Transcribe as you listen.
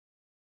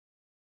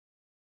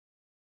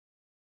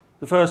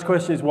The first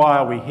question is, why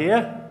are we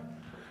here?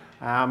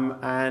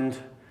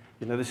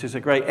 This is a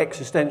great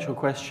existential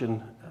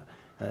question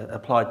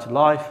applied to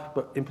life,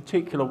 but in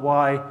particular,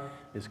 why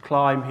is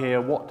CLIME here?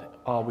 What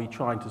are we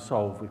trying to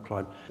solve with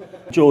CLIME?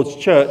 George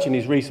Church, in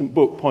his recent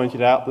book,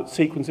 pointed out that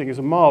sequencing is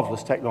a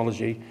marvellous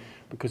technology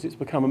because it's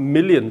become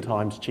 1,000,000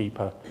 times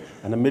cheaper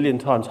and 1,000,000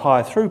 times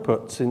higher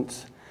throughput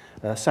since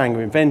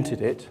Sanger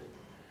invented it.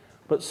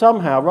 But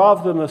somehow,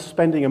 rather than us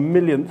spending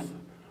 1,000,000th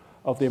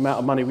of the amount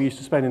of money we used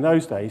to spend in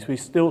those days, we're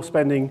still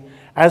spending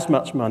as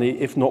much money,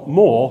 if not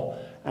more,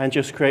 and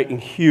just creating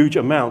huge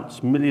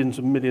amounts, millions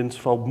and millions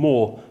fold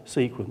more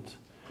sequence.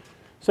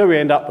 So we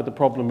end up with the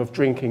problem of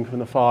drinking from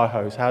the fire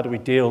hose. How do we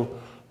deal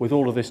with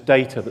all of this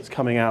data that's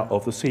coming out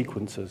of the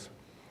sequencers?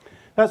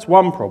 That's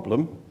one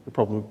problem, the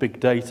problem of big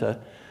data.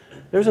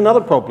 There's another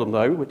problem,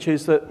 though, which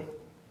is that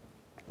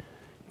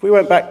if we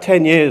went back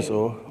 10 years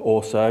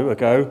or so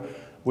ago,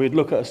 we'd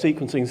look at a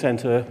sequencing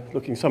centre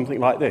looking something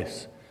like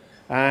this.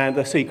 And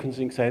the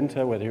sequencing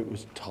centre, whether it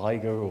was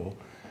Tiger or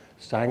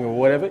Sanger or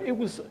whatever, it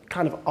was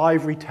kind of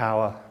ivory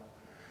tower.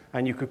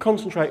 And you could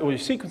concentrate all your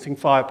sequencing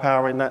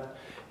firepower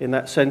in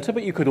that centre,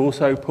 but you could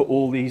also put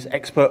all these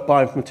expert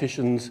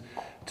bioinformaticians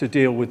to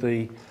deal with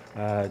the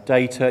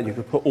data, and you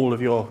could put all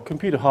of your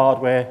computer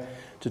hardware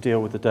to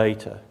deal with the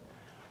data.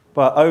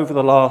 But over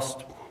the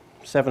last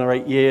 7 or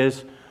 8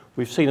 years,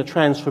 we've seen a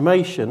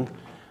transformation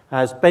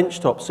as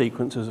benchtop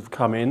sequencers have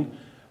come in,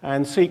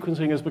 and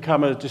sequencing has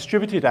become a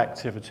distributed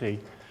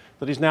activity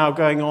that is now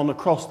going on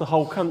across the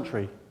whole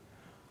country,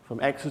 from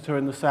Exeter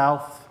in the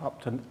south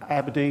up to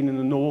Aberdeen in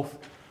the north.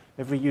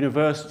 Every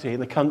university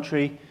in the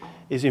country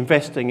is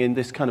investing in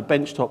this kind of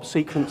benchtop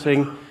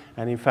sequencing,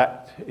 and in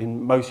fact,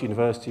 in most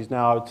universities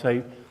now, I would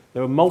say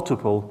there are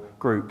multiple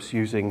groups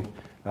using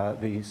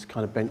these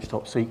kind of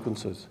benchtop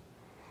sequencers.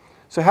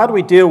 So how do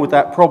we deal with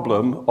that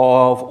problem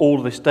of all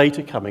of this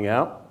data coming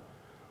out?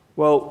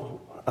 Well,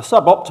 a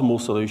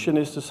suboptimal solution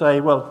is to say,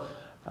 well,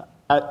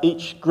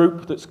 each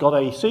group that's got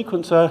a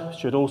sequencer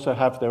should also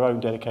have their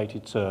own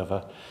dedicated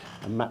server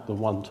and map them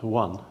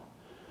one-to-one.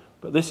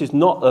 But this is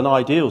not an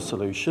ideal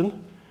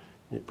solution.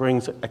 It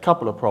brings a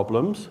couple of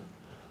problems.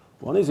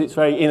 One is it's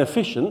very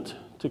inefficient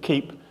to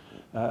keep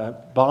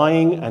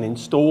buying and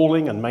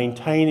installing and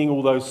maintaining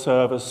all those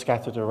servers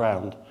scattered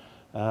around.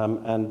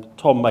 And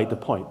Tom made the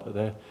point that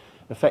they're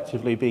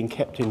effectively being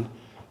kept in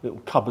little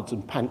cupboards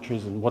and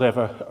pantries and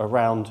whatever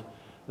around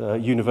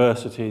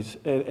universities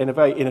in a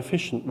very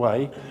inefficient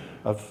way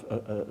of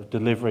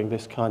delivering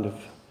this kind of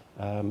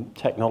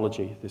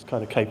technology, this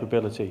kind of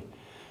capability.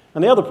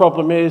 And the other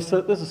problem is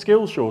that there's a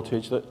skills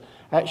shortage, that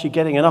actually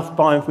getting enough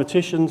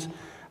bioinformaticians,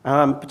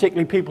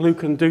 particularly people who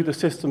can do the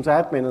systems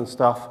admin and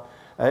stuff,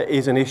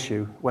 is an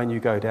issue when you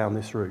go down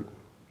this route.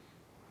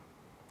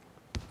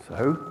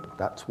 So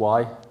that's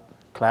why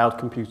cloud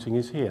computing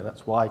is here.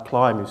 That's why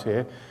CLIME is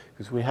here,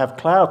 because we have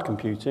cloud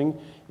computing.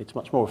 It's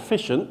much more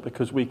efficient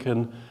because we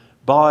can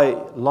buy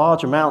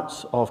large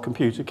amounts of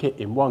computer kit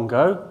in one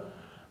go.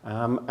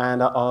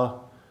 And at our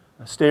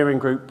steering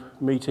group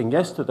meeting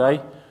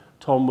yesterday,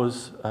 Tom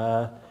was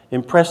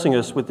impressing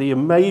us with the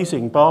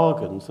amazing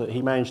bargains that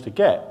he managed to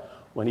get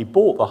when he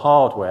bought the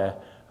hardware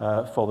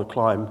for the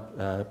CLIME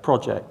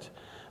project.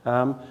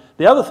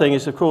 The other thing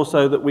is, of course,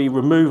 though, that we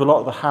remove a lot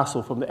of the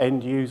hassle from the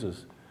end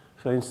users.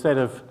 So instead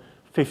of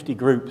 50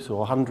 groups or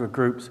 100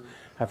 groups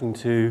having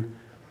to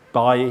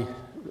buy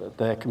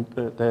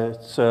their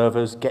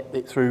servers, get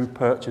it through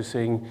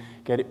purchasing,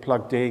 get it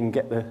plugged in,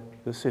 get the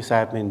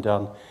sysadmin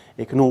done,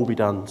 it can all be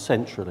done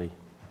centrally.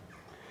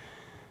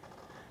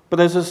 But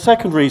there's a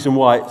second reason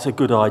why it's a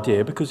good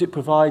idea, because it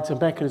provides a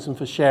mechanism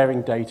for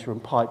sharing data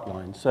and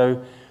pipelines.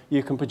 So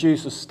you can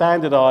produce a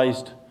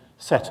standardized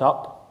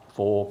setup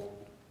for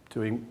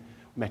doing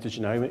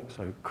metagenomics.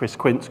 So Chris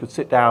Quince could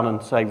sit down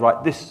and say,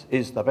 right, this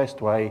is the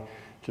best way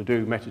to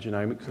do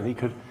metagenomics, and he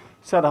could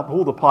set up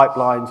all the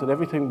pipelines and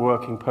everything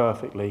working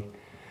perfectly.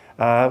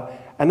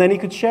 And then he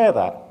could share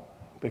that,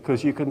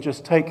 because you can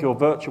just take your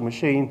virtual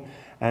machine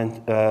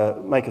and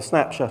make a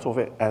snapshot of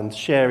it and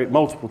share it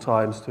multiple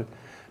times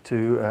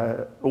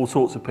to all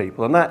sorts of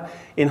people. And that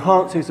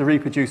enhances the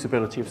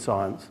reproducibility of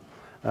science.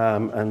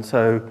 And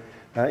so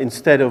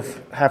instead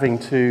of having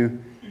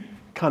to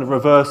kind of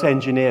reverse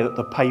engineer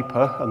the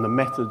paper and the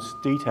methods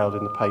detailed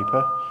in the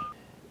paper,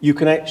 you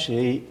can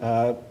actually,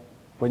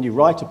 when you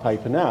write a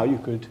paper now, you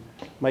could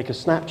make a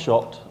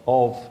snapshot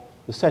of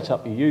the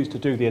setup you use to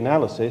do the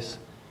analysis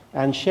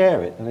and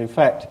share it. And in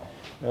fact,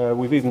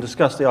 we've even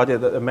discussed the idea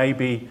that there may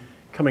be,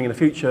 coming in the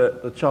future,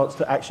 the chance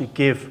to actually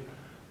give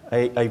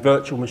a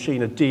virtual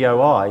machine a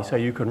DOI so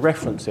you can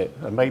reference it,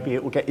 and maybe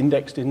it will get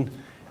indexed in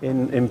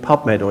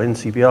PubMed or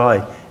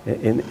NCBI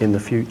in the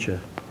future.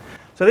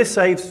 So this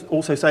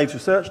also saves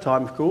research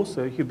time, of course,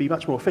 so you can be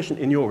much more efficient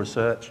in your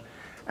research,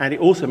 and it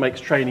also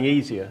makes training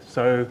easier.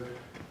 So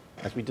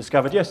as we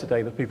discovered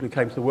yesterday, the people who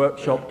came to the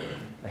workshop,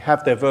 they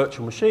have their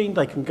virtual machine,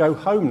 they can go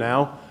home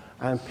now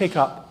and pick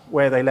up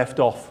where they left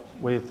off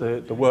with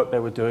the work they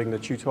were doing, the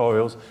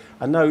tutorials,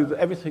 and know that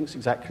everything's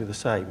exactly the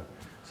same.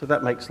 So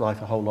that makes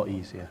life a whole lot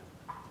easier.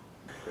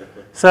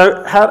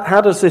 So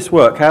how does this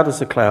work? How does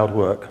the cloud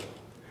work?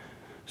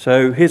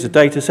 So here's a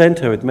data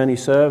center with many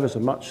servers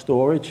and much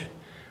storage.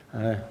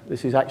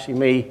 This is actually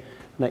me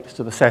next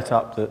to the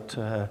setup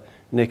that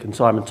Nick and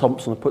Simon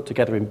Thompson have put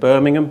together in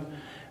Birmingham.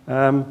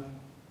 And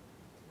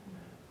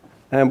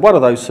one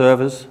of those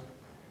servers,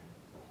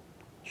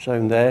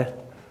 shown there,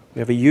 we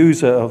have a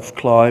user of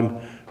Climb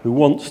who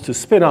wants to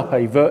spin up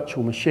a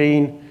virtual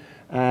machine,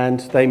 and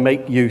they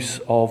make use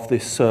of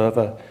this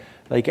server.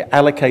 They get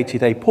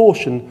allocated a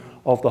portion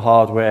of the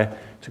hardware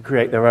to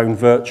create their own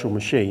virtual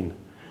machine.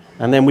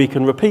 And then we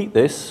can repeat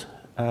this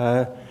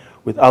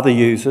with other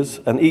users,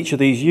 and each of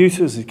these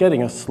users is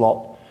getting a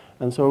slot,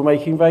 and so we're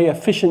making very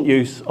efficient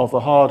use of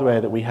the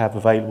hardware that we have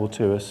available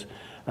to us.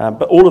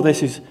 But all of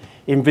this is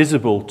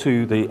invisible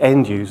to the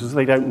end users.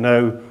 They don't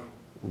know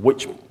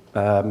which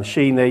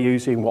machine they're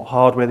using, what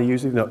hardware they're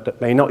using. They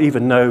may not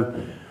even know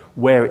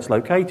where it's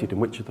located in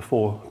which of the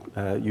 4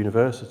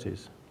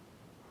 universities.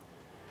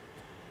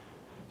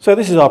 So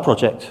this is our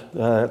project,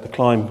 the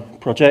Climb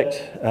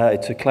project.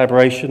 It's a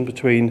collaboration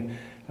between,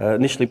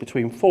 initially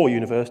between 4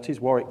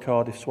 universities, Warwick,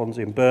 Cardiff,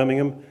 Swansea and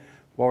Birmingham.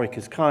 Warwick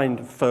is kind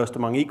of first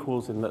among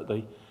equals in that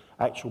the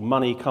actual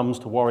money comes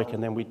to Warwick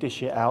and then we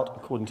dish it out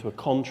according to a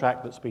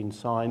contract that's been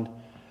signed.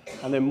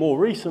 And then more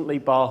recently,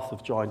 Bath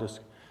have joined us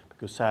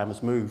because Sam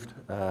has moved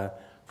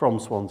from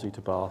Swansea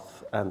to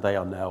Bath, and they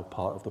are now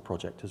part of the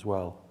project as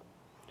well.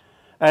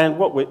 And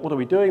what are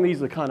we doing? These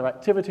are the kind of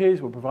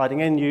activities. We're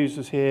providing end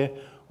users here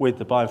with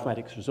the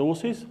bioinformatics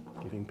resources,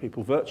 giving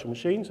people virtual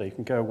machines so you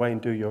can go away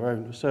and do your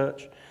own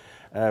research.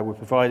 We're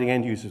providing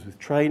end users with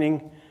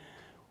training.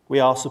 We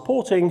are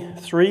supporting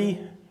 3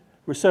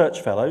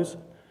 research fellows,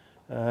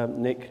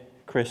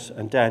 Nick, Chris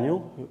and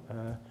Daniel.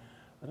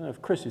 I don't know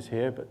if Chris is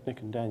here, but Nick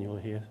and Daniel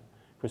are here.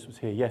 Chris was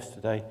here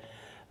yesterday.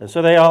 And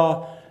so they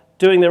are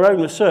doing their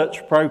own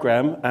research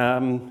program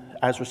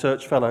as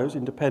research fellows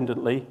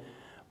independently,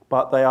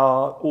 but they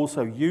are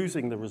also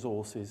using the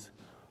resources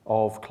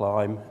of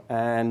Climb.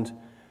 And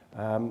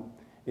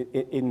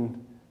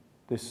in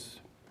this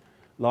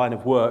line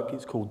of work,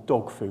 it's called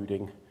dog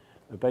fooding.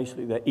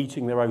 Basically, they're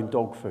eating their own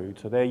dog food.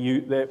 So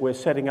we're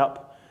setting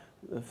up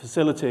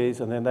facilities,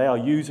 and then they are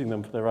using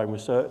them for their own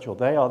research, or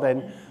they are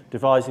then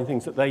devising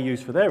things that they use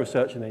for their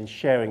research and then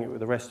sharing it with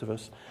the rest of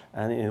us,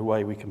 and in a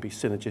way we can be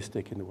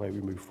synergistic in the way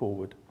we move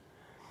forward.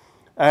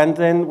 And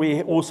then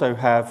we also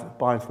have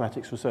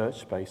bioinformatics research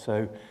space,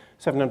 so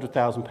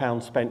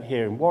 £700,000 spent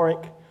here in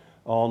Warwick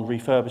on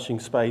refurbishing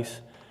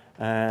space,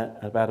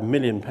 about £1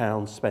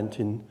 million spent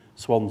in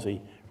Swansea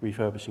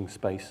refurbishing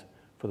space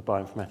for the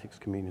bioinformatics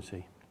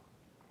community.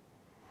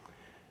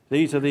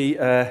 These are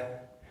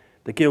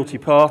the guilty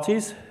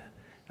parties,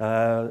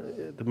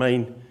 the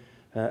main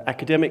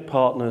academic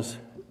partners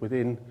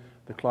within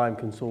the Climb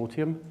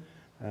Consortium,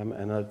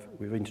 and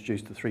we've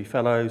introduced the 3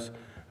 fellows,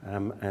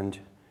 and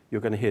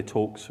you're going to hear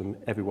talks from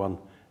everyone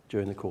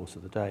during the course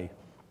of the day.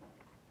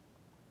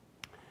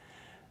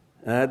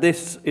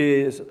 This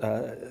is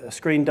a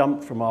screen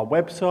dump from our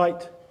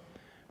website,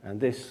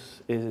 and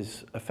this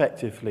is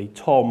effectively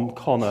Tom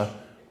Connor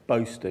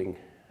boasting,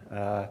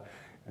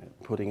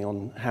 putting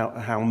on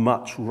how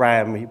much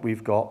RAM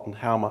we've got and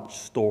how much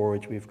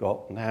storage we've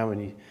got and how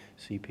many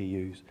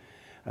CPUs.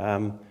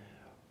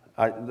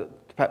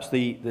 Perhaps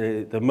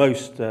the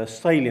most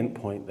salient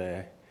point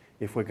there,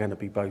 if we're going to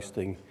be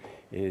boasting,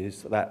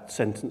 is that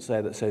sentence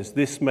there that says,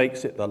 "This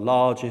makes it the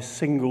largest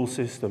single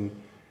system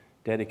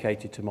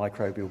dedicated to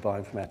microbial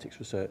bioinformatics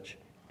research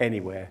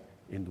anywhere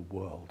in the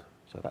world."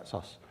 So that's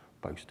us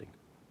boasting.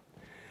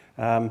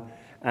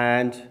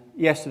 And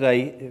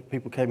yesterday,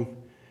 people came.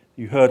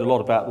 You heard a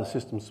lot about the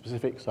system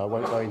specifics, so I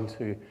won't go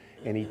into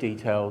any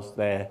details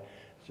there.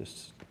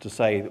 Just to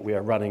say that we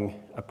are running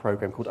a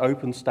program called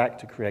OpenStack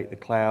to create the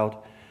cloud,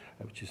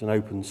 which is an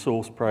open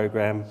source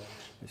program.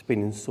 It's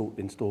been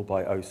installed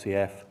by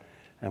OCF,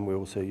 and we're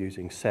also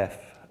using Ceph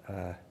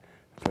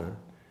for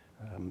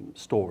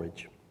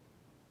storage.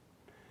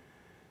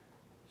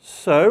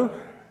 So,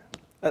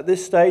 at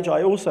this stage,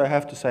 I also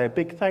have to say a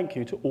big thank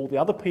you to all the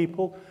other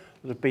people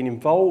that have been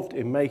involved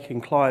in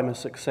making Climb a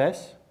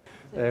success.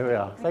 There we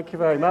are. Thank you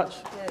very much.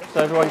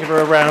 So everyone give her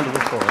a round of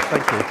applause.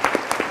 Thank you.